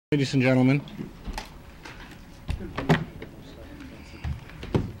Ladies and gentlemen,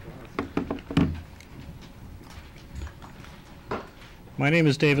 my name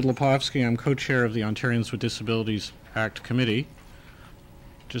is David Lepofsky. I'm co-chair of the Ontarians with Disabilities Act Committee.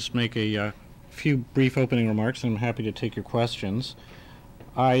 Just make a few brief opening remarks, and I'm happy to take your questions.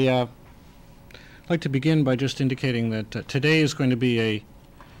 I'd like to begin by just indicating that today is going to be a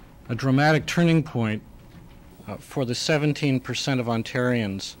dramatic turning point for the 17% of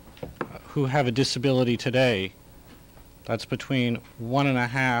Ontarians who have a disability today. That's between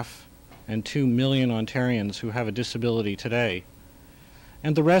 1.5 and 2 million Ontarians who have a disability today.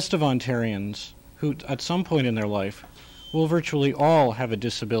 And the rest of Ontarians who at some point in their life will virtually all have a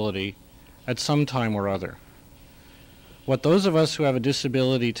disability at some time or other. What those of us who have a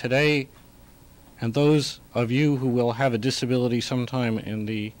disability today and those of you who will have a disability sometime in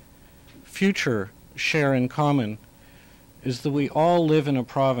the future share in common is that we all live in a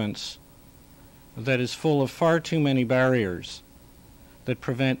province that is full of far too many barriers that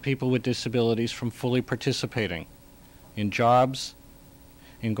prevent people with disabilities from fully participating in jobs,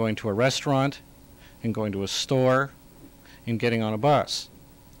 in going to a restaurant, in going to a store, in getting on a bus.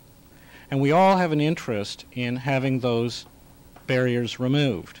 And we all have an interest in having those barriers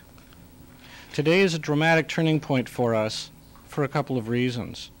removed. Today is a dramatic turning point for us for a couple of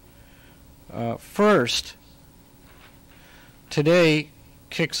reasons. First, today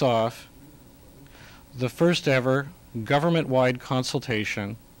kicks off the first ever government-wide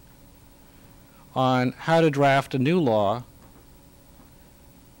consultation on how to draft a new law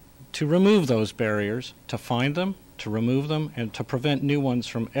to remove those barriers, to find them, to remove them, and to prevent new ones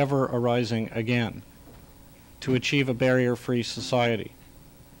from ever arising again, to achieve a barrier-free society.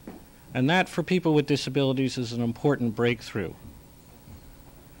 And that, for people with disabilities, is an important breakthrough.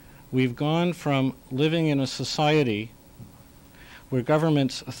 We've gone from living in a society where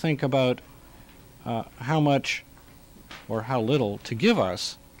governments think about how much or how little to give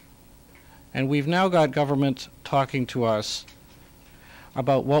us, and we've now got government talking to us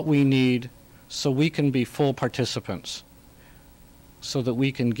about what we need so we can be full participants, so that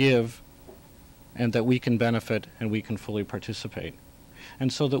we can give and that we can benefit and we can fully participate,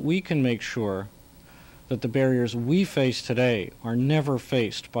 and so that we can make sure that the barriers we face today are never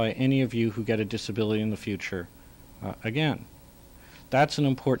faced by any of you who get a disability in the future again. That's an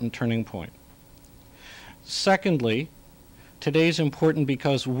important turning point. Secondly, today's important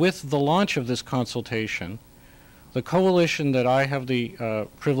because with the launch of this consultation, the coalition that I have the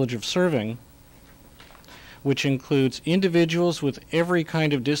privilege of serving, which includes individuals with every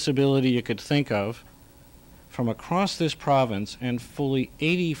kind of disability you could think of from across this province and fully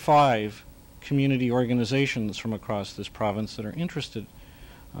 85 community organizations from across this province that are interested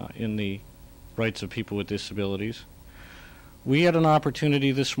in the rights of people with disabilities. We had an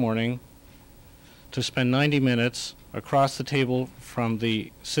opportunity this morning to spend 90 minutes across the table from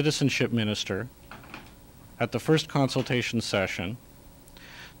the citizenship minister at the first consultation session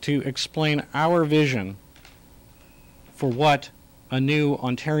to explain our vision for what a new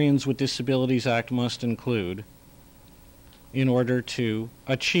Ontarians with Disabilities Act must include in order to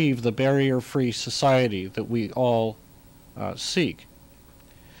achieve the barrier-free society that we all seek.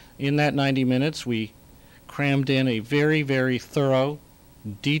 In that 90 minutes, we crammed in a very, very thorough,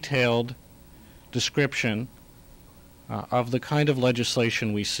 detailed description of the kind of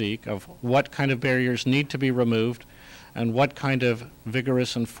legislation we seek, of what kind of barriers need to be removed, and what kind of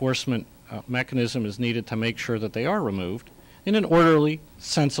vigorous enforcement mechanism is needed to make sure that they are removed in an orderly,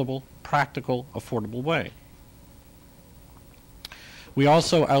 sensible, practical, affordable way. We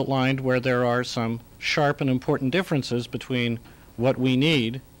also outlined where there are some sharp and important differences between what we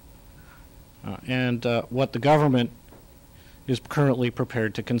need and what the government is currently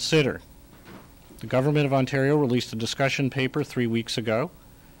prepared to consider. The Government of Ontario released a discussion paper 3 weeks ago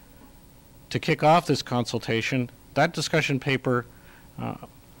to kick off this consultation. That discussion paper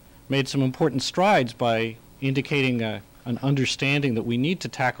made some important strides by indicating an understanding that we need to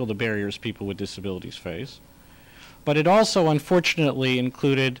tackle the barriers people with disabilities face. But it also, unfortunately,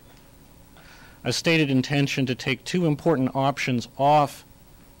 included a stated intention to take two important options off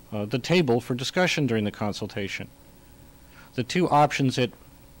the table for discussion during the consultation. The two options it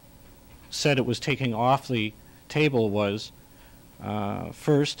said it was taking off the table was,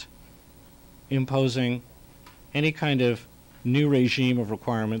 first, imposing any kind of new regime of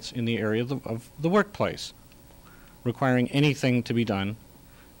requirements in the area of the workplace, requiring anything to be done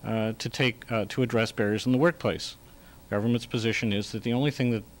to address barriers in the workplace. Government's position is that the only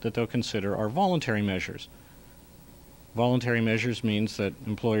thing that they'll consider are voluntary measures. Voluntary measures means that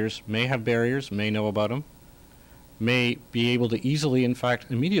employers may have barriers, may know about them, may be able to easily, in fact,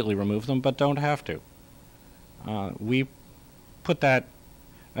 immediately remove them, but don't have to. We put that,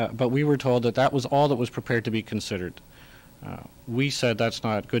 but we were told that that was all that was prepared to be considered. We said that's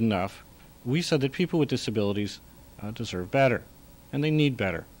not good enough. We said that people with disabilities deserve better, and they need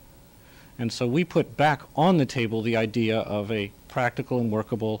better. And so we put back on the table the idea of a practical and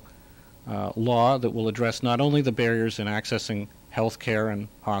workable law that will address not only the barriers in accessing health care and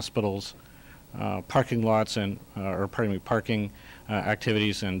hospitals, parking lots and, parking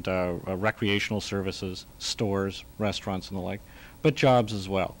activities and recreational services, stores, restaurants and the like, but jobs as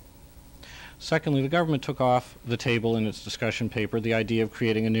well. Secondly, the government took off the table in its discussion paper the idea of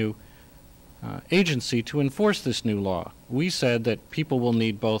creating a new agency to enforce this new law. We said that people will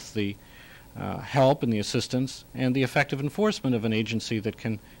need both the help and the assistance and the effective enforcement of an agency that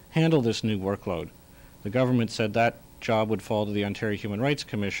can handle this new workload. The government said that job would fall to the Ontario Human Rights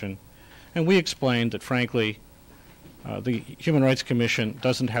Commission, and we explained that, frankly, the Human Rights Commission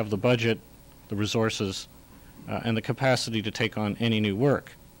doesn't have the budget, the resources, and the capacity to take on any new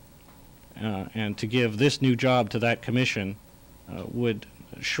work. And to give this new job to that commission would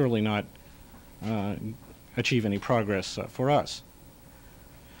surely not achieve any progress for us.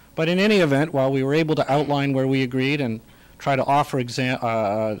 But in any event, while we were able to outline where we agreed and try to offer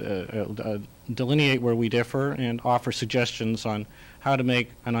delineate where we differ and offer suggestions on how to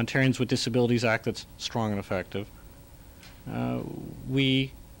make an Ontarians with Disabilities Act that's strong and effective,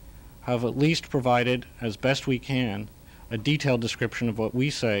 we have at least provided, as best we can, a detailed description of what we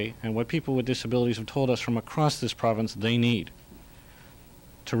say and what people with disabilities have told us from across this province they need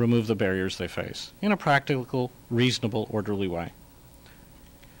to remove the barriers they face in a practical, reasonable, orderly way.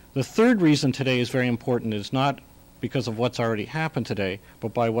 The third reason today is very important is not because of what's already happened today,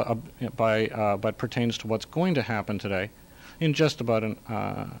 but but pertains to what's going to happen today in just about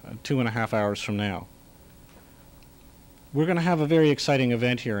 2.5 hours from now. We're going to have a very exciting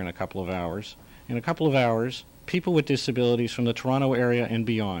event here in a couple of hours. In a couple of hours, people with disabilities from the Toronto area and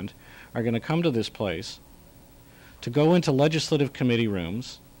beyond are going to come to this place to go into legislative committee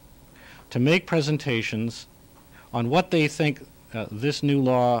rooms to make presentations on what they think this new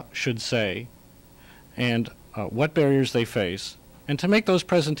law should say and what barriers they face, and to make those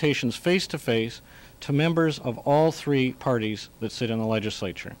presentations face-to-face to members of all three parties that sit in the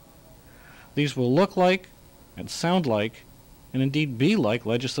legislature. These will look like and sound like and indeed be like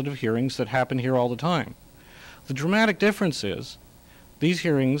legislative hearings that happen here all the time. The dramatic difference is these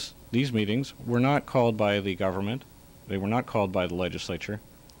hearings, these meetings, were not called by the government. They were not called by the legislature.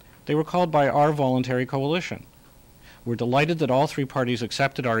 They were called by our voluntary coalition. We're delighted that all three parties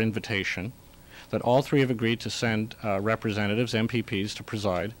accepted our invitation, that all three have agreed to send representatives, MPPs, to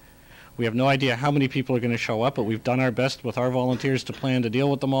preside. We have no idea how many people are going to show up, but we've done our best with our volunteers to plan to deal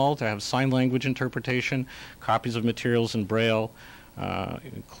with them all, to have sign language interpretation, copies of materials in Braille,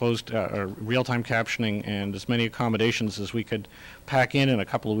 real-time captioning, and as many accommodations as we could pack in a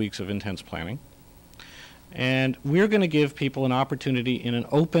couple of weeks of intense planning. And we're going to give people an opportunity in an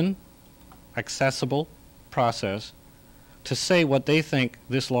open, accessible process to say what they think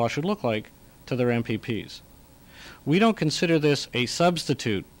this law should look like to their MPPs. We don't consider this a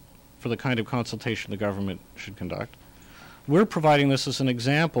substitute for the kind of consultation the government should conduct. We're providing this as an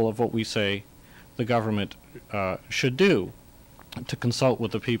example of what we say the government should do to consult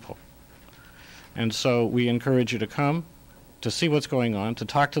with the people. And so we encourage you to come, to see what's going on, to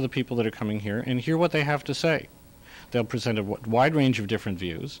talk to the people that are coming here and hear what they have to say. They'll present a wide range of different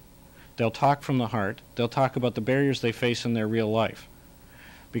views. They'll talk from the heart. They'll talk about the barriers they face in their real life.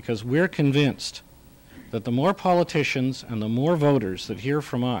 Because we're convinced that the more politicians and the more voters that hear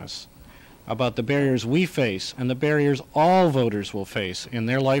from us about the barriers we face and the barriers all voters will face in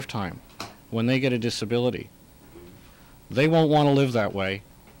their lifetime when they get a disability, they won't want to live that way.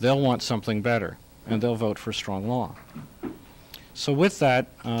 They'll want something better, and they'll vote for strong law. So with that,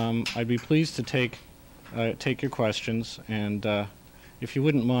 I'd be pleased to take your questions, and if you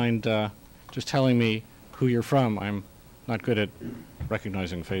wouldn't mind just telling me who you're from. I'm not good at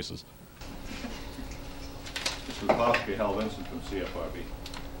recognizing faces. Mr. Lepofsky, Hal Vincent from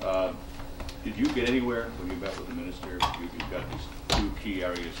CFRB. Did you get anywhere when you met with the minister? You've got these two key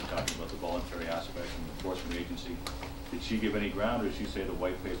areas you're talking about, the voluntary aspect and the enforcement agency. Did she give any ground, or did she say the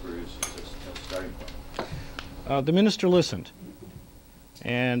white paper is a starting point? The minister listened,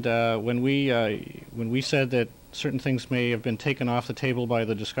 and when we said that certain things may have been taken off the table by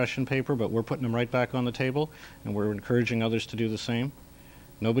the discussion paper, but we're putting them right back on the table, and we're encouraging others to do the same.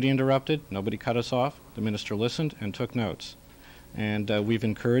 Nobody interrupted, nobody cut us off. The minister listened and took notes. And we've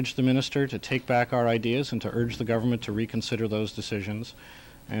encouraged the minister to take back our ideas and to urge the government to reconsider those decisions.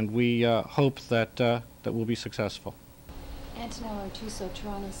 and we hope that that we'll be successful. Antonello Artuso,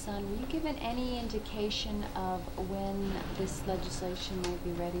 Toronto Sun, were you given any indication of when this legislation might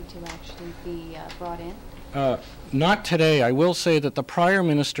be ready to actually be brought in? Not today. I will say that the prior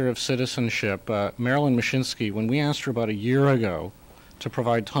Minister of Citizenship, Marilyn Mashinsky, when we asked her about a year ago to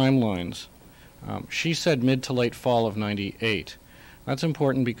provide timelines, she said mid to late fall of '98. That's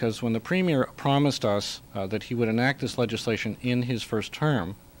important because when the Premier promised us that he would enact this legislation in his first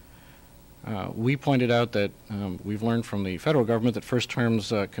term, we pointed out that we've learned from the federal government that first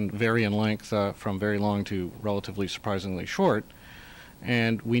terms can vary in length from very long to relatively surprisingly short,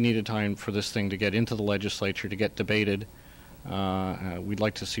 and we needed time for this thing to get into the legislature, to get debated. We'd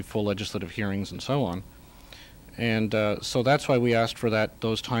like to see full legislative hearings and so on. And so that's why we asked for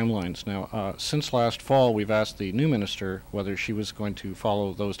those timelines. Now, since last fall, we've asked the new minister whether she was going to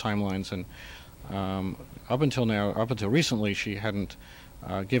follow those timelines, and up until recently, she hadn't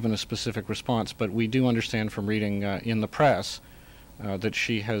given a specific response. But we do understand from reading in the press that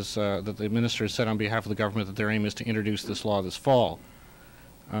that the minister has said on behalf of the government that their aim is to introduce this law this fall.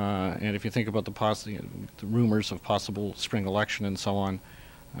 And if you think about the rumors of possible spring election and so on,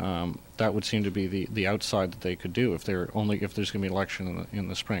 that would seem to be the outside that they could do if there's going to be an election in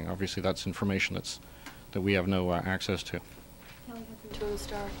the spring. Obviously, that's information that we have no access to. Toronto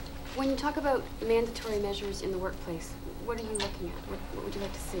Star. When you talk about mandatory measures in the workplace, what are you looking at? What would you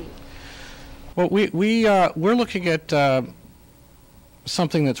like to see? Well, we're looking at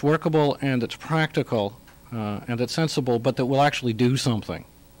something that's workable and that's practical and that's sensible, but that will actually do something.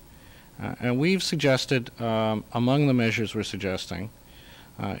 And we've suggested, among the measures we're suggesting,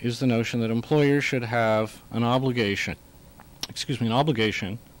 is the notion that employers should have an obligation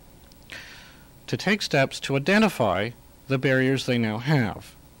to take steps to identify the barriers they now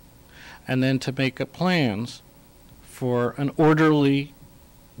have, and then to make plans for an orderly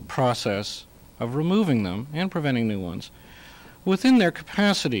process of removing them and preventing new ones within their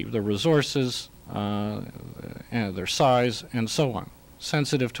capacity, their resources, and their size, and so on,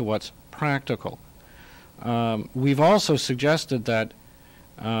 sensitive to what's practical. We've also suggested that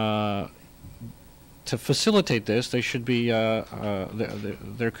to facilitate this, there could be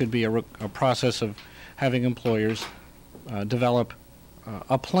a process of having employers develop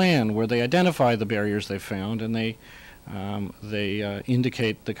a plan where they identify the barriers they found, and they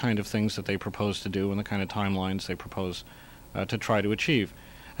indicate the kind of things that they propose to do and the kind of timelines they propose to try to achieve.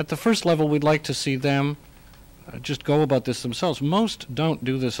 At the first level, we'd like to see them just go about this themselves. Most don't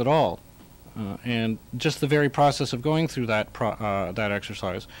do this at all, and just the very process of going through that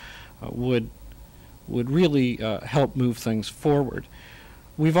exercise would really help move things forward.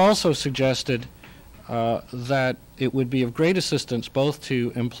 We've also suggested that it would be of great assistance both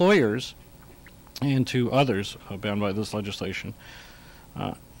to employers and to others bound by this legislation,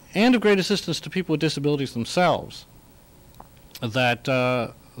 and of great assistance to people with disabilities themselves, that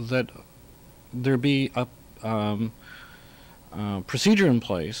there be a procedure in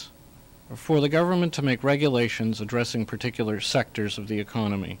place for the government to make regulations addressing particular sectors of the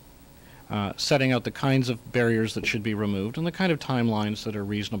economy, setting out the kinds of barriers that should be removed and the kind of timelines that are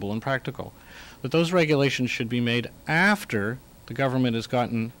reasonable and practical. That those regulations should be made after the government has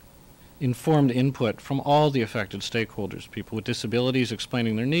gotten informed input from all the affected stakeholders, people with disabilities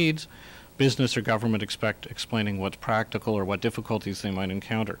explaining their needs, business or government explaining what's practical or what difficulties they might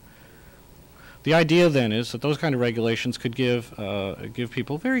encounter. The idea then is that those kind of regulations could give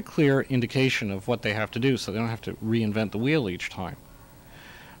people very clear indication of what they have to do, so they don't have to reinvent the wheel each time.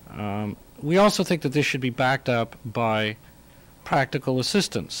 We also think that this should be backed up by practical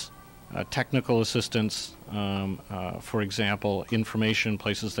assistance, technical assistance, for example, information,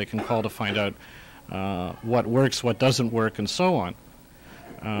 places they can call to find out what works, what doesn't work, and so on.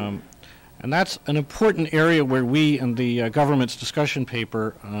 And that's an important area where we and the government's discussion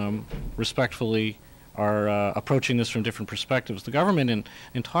paper respectfully are approaching this from different perspectives. The government,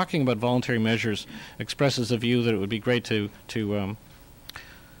 in talking about voluntary measures, expresses a view that it would be great to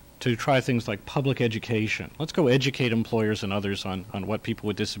try things like public education. Let's go educate employers and others on what people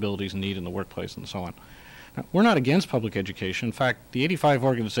with disabilities need in the workplace and so on. Now, we're not against public education. In fact, the 85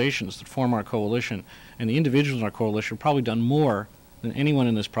 organizations that form our coalition and the individuals in our coalition have probably done more than anyone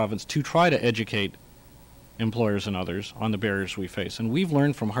in this province to try to educate employers and others on the barriers we face. And we've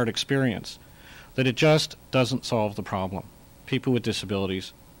learned from hard experience that it just doesn't solve the problem. People with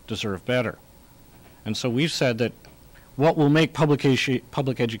disabilities deserve better. And so we've said that what will make public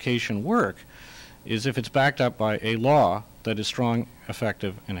education work is if it's backed up by a law that is strong,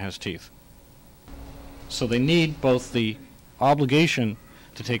 effective, and has teeth. So they need both the obligation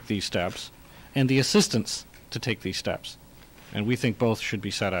to take these steps and the assistance to take these steps. And we think both should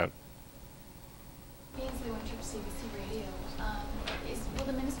be set out. Ainsley Winthrop, CBC Radio. Will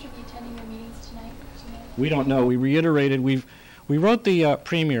the minister be attending your meetings tonight? We don't know. We reiterated. We wrote the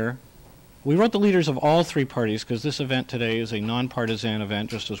Premier. We wrote the leaders of all three parties, because this event today is a nonpartisan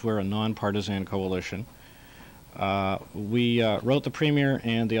event, just as we're a nonpartisan coalition. We wrote the Premier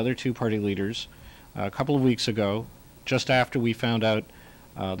and the other two party leaders a couple of weeks ago, just after we found out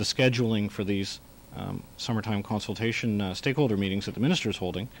the scheduling for these summertime consultation stakeholder meetings that the minister is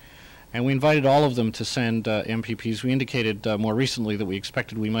holding. And we invited all of them to send MPPs. We indicated more recently that we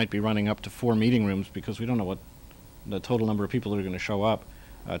expected we might be running up to 4 meeting rooms, because we don't know what the total number of people that are going to show up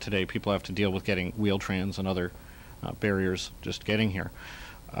today. People have to deal with getting Wheel-Trans and other barriers just getting here.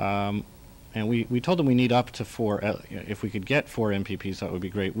 And we told them we need up to 4. If we could get 4 MPPs, that would be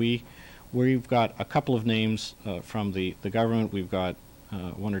great. We've got a couple of names from the government. We've got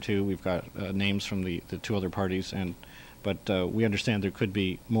 1 or 2. We've got names from the 2 other parties, but we understand there could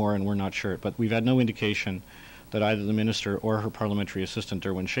be more, and we're not sure. But we've had no indication that either the minister or her parliamentary assistant,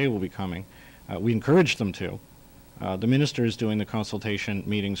 Derwin Shea, will be coming. We encouraged them to. The minister is doing the consultation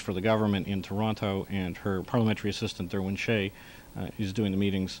meetings for the government in Toronto, and her parliamentary assistant, Derwin Shea, is doing the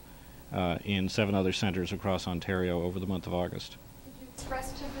meetings in 7 other centres across Ontario over the month of August. Did you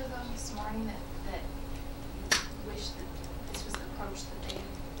express to her, though, this morning that you wish that this was the approach that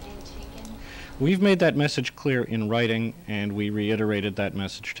they had taken? We've made that message clear in writing, and we reiterated that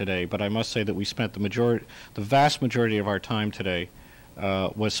message today. But I must say that we spent the vast majority of our time today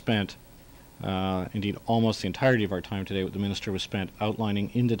was spent, indeed almost the entirety of our time today with the minister was spent outlining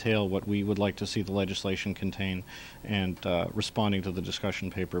in detail what we would like to see the legislation contain, and responding to the discussion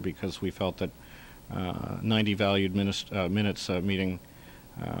paper, because we felt that 90 valued minutes meeting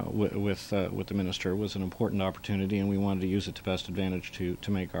with the minister was an important opportunity, and we wanted to use it to best advantage to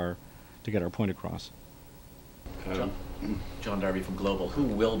get our point across. John Darby from Global. Who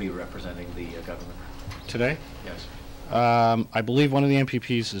will be representing the government Today? Yes. I believe one of the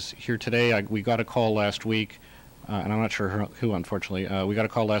MPPs is here today. We got a call last week, and I'm not sure who, unfortunately. We got a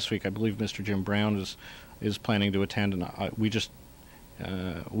call last week. I believe Mr. Jim Brown is planning to attend, and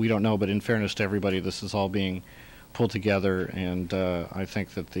we don't know. But in fairness to everybody, this is all being pulled together, and I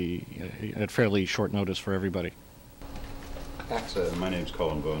think that at fairly short notice for everybody. My name's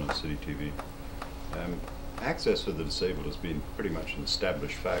Colin Bowen at City TV. Access for the disabled has been pretty much an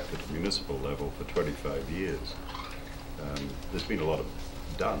established fact at the municipal level for 25 years. There's been a lot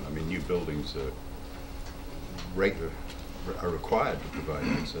done. I mean, new buildings are required to provide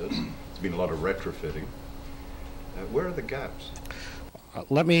access. There's been a lot of retrofitting. Where are the gaps?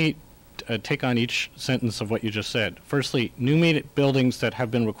 Let me take on each sentence of what you just said. Firstly, new buildings that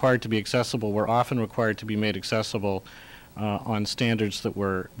have been required to be accessible were often required to be made accessible on standards that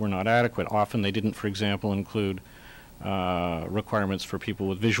were not adequate. Often they didn't, for example, include requirements for people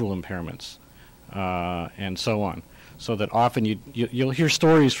with visual impairments and so on. So that often you'll hear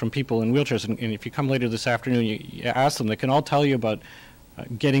stories from people in wheelchairs, and if you come later this afternoon, you ask them, they can all tell you about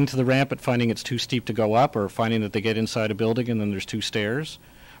getting to the ramp but finding it's too steep to go up, or finding that they get inside a building and then there's 2 stairs,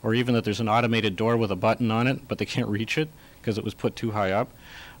 or even that there's an automated door with a button on it but they can't reach it because it was put too high up.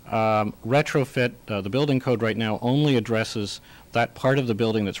 Retrofit, the building code right now only addresses that part of the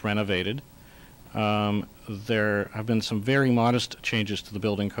building that's renovated. There have been some very modest changes to the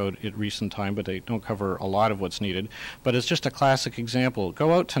building code in recent time, but they don't cover a lot of what's needed. But it's just a classic example.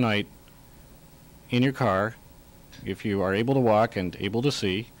 Go out tonight in your car, if you are able to walk and able to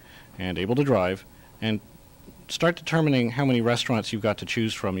see and able to drive, and start determining how many restaurants you've got to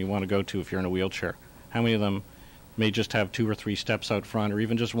choose from you want to go to if you're in a wheelchair. How many of them may just have 2 or 3 steps out front, or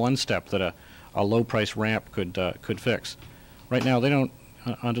even just 1 step that a low-price ramp could fix. Right now, they don't.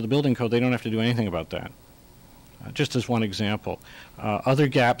 Under the building code, they don't have to do anything about that. Just as one example. Other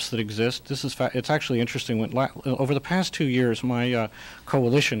gaps that exist, it's actually interesting. Over the past 2 years, my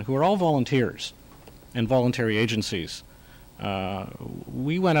coalition, who are all volunteers and voluntary agencies,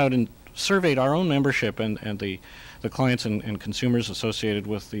 we went out and surveyed our own membership and the clients and consumers associated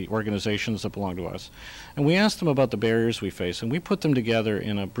with the organizations that belong to us. And we asked them about the barriers we face, and we put them together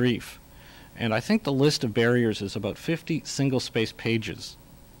in a brief. And I think the list of barriers is about 50 single-space pages.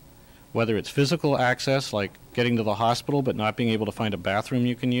 Whether it's physical access, like getting to the hospital but not being able to find a bathroom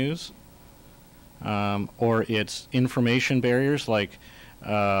you can use, or it's information barriers, like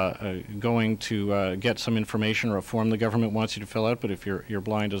going to get some information or a form the government wants you to fill out, but if you're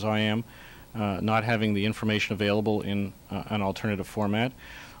blind as I am, not having the information available in an alternative format,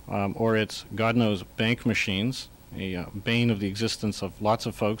 or it's, God knows, bank machines, a bane of the existence of lots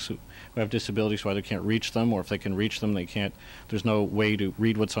of folks who have disabilities who either can't reach them, or if they can reach them, there's no way to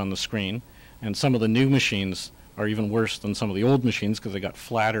read what's on the screen. And some of the new machines are even worse than some of the old machines because they got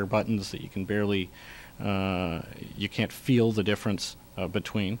flatter buttons that you can barely, you can't feel the difference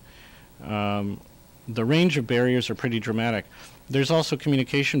between. The range of barriers are pretty dramatic. There's also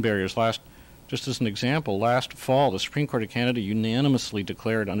communication barriers. Just as an example, last fall, the Supreme Court of Canada unanimously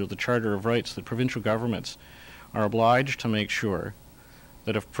declared under the Charter of Rights that provincial governments are obliged to make sure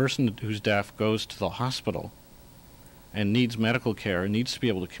that if a person who's deaf goes to the hospital and needs medical care and needs to be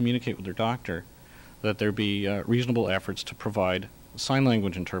able to communicate with their doctor, that there be reasonable efforts to provide sign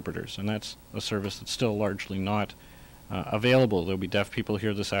language interpreters. And that's a service that's still largely not available. There'll be deaf people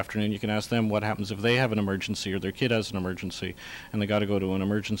here this afternoon. You can ask them what happens if they have an emergency or their kid has an emergency and they got to go to an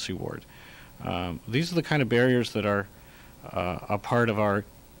emergency ward. These are the kind of barriers that are a part of our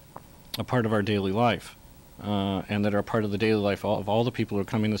daily life, and that are part of the daily life of all the people who are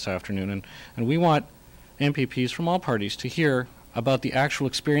coming this afternoon. And we want MPPs from all parties to hear about the actual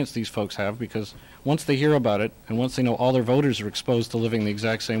experience these folks have, because once they hear about it and once they know all their voters are exposed to living the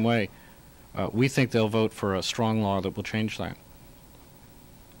exact same way, we think they'll vote for a strong law that will change that.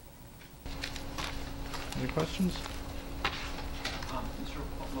 Any questions? Mr.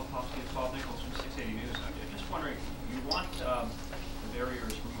 Lepofsky, Bob Nichols from 680 News. I'm just wondering, you want the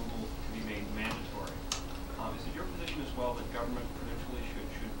barriers removal to be made mandatory. Is it your position as well that government provincially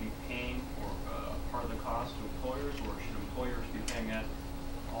should be paying for part of the cost to employers, or should employers be paying that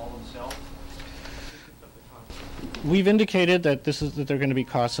all themselves? We've indicated that there are going to be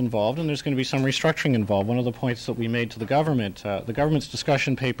costs involved and there's going to be some restructuring involved. One of the points that we made to the government's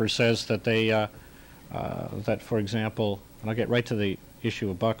discussion paper says that they, that for example, and I'll get right to the issue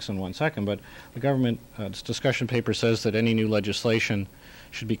of bucks in 1 second, but the government's discussion paper says that any new legislation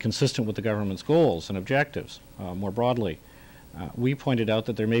should be consistent with the government's goals and objectives more broadly. We pointed out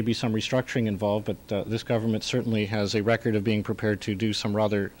that there may be some restructuring involved, but this government certainly has a record of being prepared to do some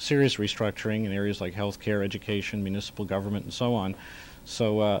rather serious restructuring in areas like healthcare, education, municipal government, and so on.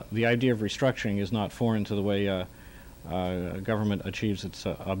 So the idea of restructuring is not foreign to the way government achieves its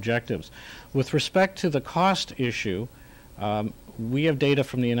objectives. With respect to the cost issue, we have data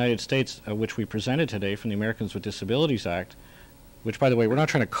from the United States, which we presented today from the Americans with Disabilities Act, which, by the way, we're not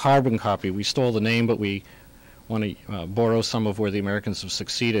trying to carbon copy. We stole the name, but we want to borrow some of where the Americans have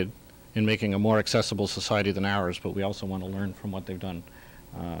succeeded in making a more accessible society than ours, but we also want to learn from what they've done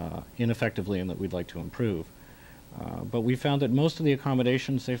ineffectively and that we'd like to improve. But we found that most of the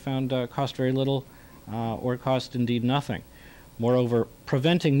accommodations they found cost very little or cost indeed nothing. Moreover,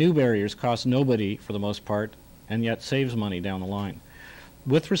 preventing new barriers costs nobody for the most part and yet saves money down the line.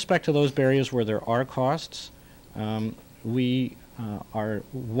 With respect to those barriers where there are costs, we are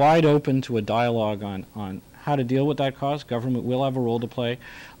wide open to a dialogue on how to deal with that cost. Government will have a role to play.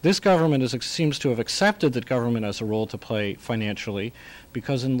 This government seems to have accepted that government has a role to play financially,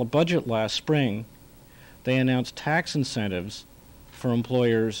 because in the budget last spring, they announced tax incentives for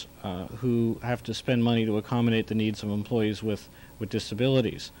employers who have to spend money to accommodate the needs of employees with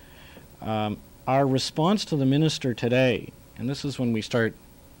disabilities. Our response to the minister today, and this is when we start,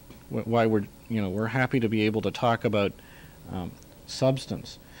 why we're happy to be able to talk about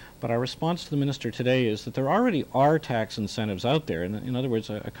substance. But our response to the minister today is that there already are tax incentives out there. In other words,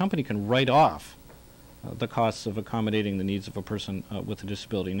 a company can write off the costs of accommodating the needs of a person with a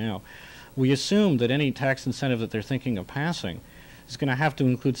disability now. We assume that any tax incentive that they're thinking of passing is going to have to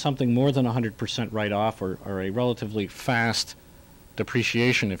include something more than 100% write-off or a relatively fast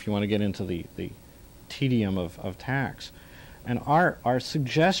depreciation if you want to get into the tedium of tax. And our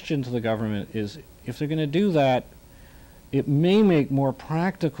suggestion to the government is, if they're going to do that, it may make more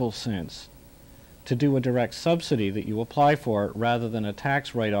practical sense to do a direct subsidy that you apply for rather than a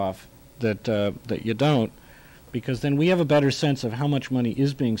tax write-off that you don't, because then we have a better sense of how much money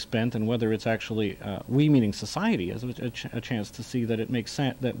is being spent and whether it's actually, we meaning society, has a chance to see that it makes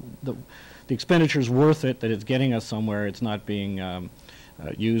sense, that the expenditure is worth it, that it's getting us somewhere, it's not being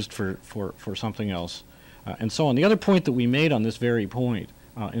used for something else, and so on. The other point that we made on this very point,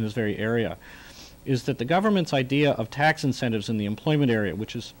 in this very area, is that the government's idea of tax incentives in the employment area,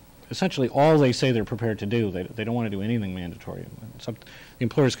 which is essentially all they say they're prepared to do. They don't want to do anything mandatory. The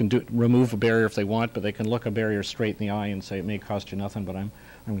employers can remove a barrier if they want, but they can look a barrier straight in the eye and say it may cost you nothing, but I'm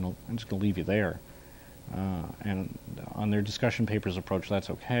just going to leave you there. And on their discussion papers approach,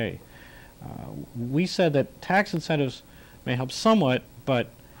 that's okay. We said that tax incentives may help somewhat, but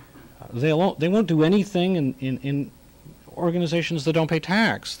they won't do anything in organizations that don't pay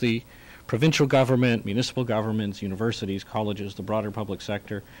tax. The provincial government, municipal governments, universities, colleges, the broader public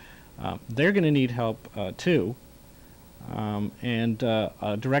sector, they're going to need help too. And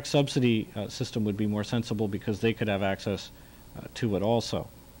a direct subsidy system would be more sensible because they could have access to it also.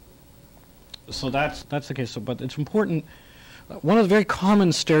 So that's the case. So, but it's important. One of the very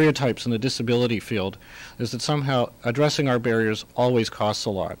common stereotypes in the disability field is that somehow addressing our barriers always costs a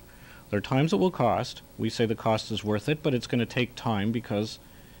lot. There are times it will cost. We say the cost is worth it, but it's going to take time because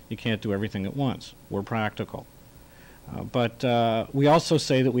you can't do everything at once. We're practical. But we also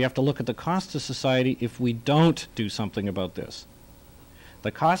say that we have to look at the cost to society if we don't do something about this.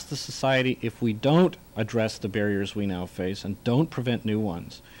 The cost to society if we don't address the barriers we now face and don't prevent new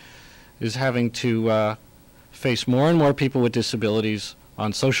ones is having to face more and more people with disabilities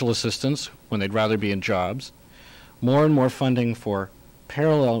on social assistance when they'd rather be in jobs, more and more funding for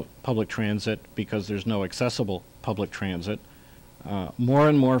parallel public transit because there's no accessible public transit, more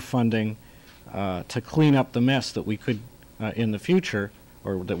and more funding to clean up the mess that we could in the future,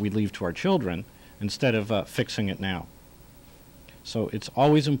 or that we leave to our children, instead of fixing it now. So it's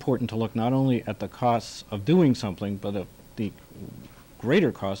always important to look not only at the costs of doing something, but of the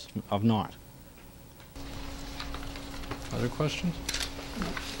greater costs of not. Other questions?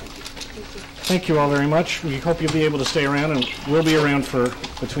 Thank you all very much. We hope you'll be able to stay around, and we'll be around for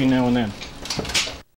between now and then.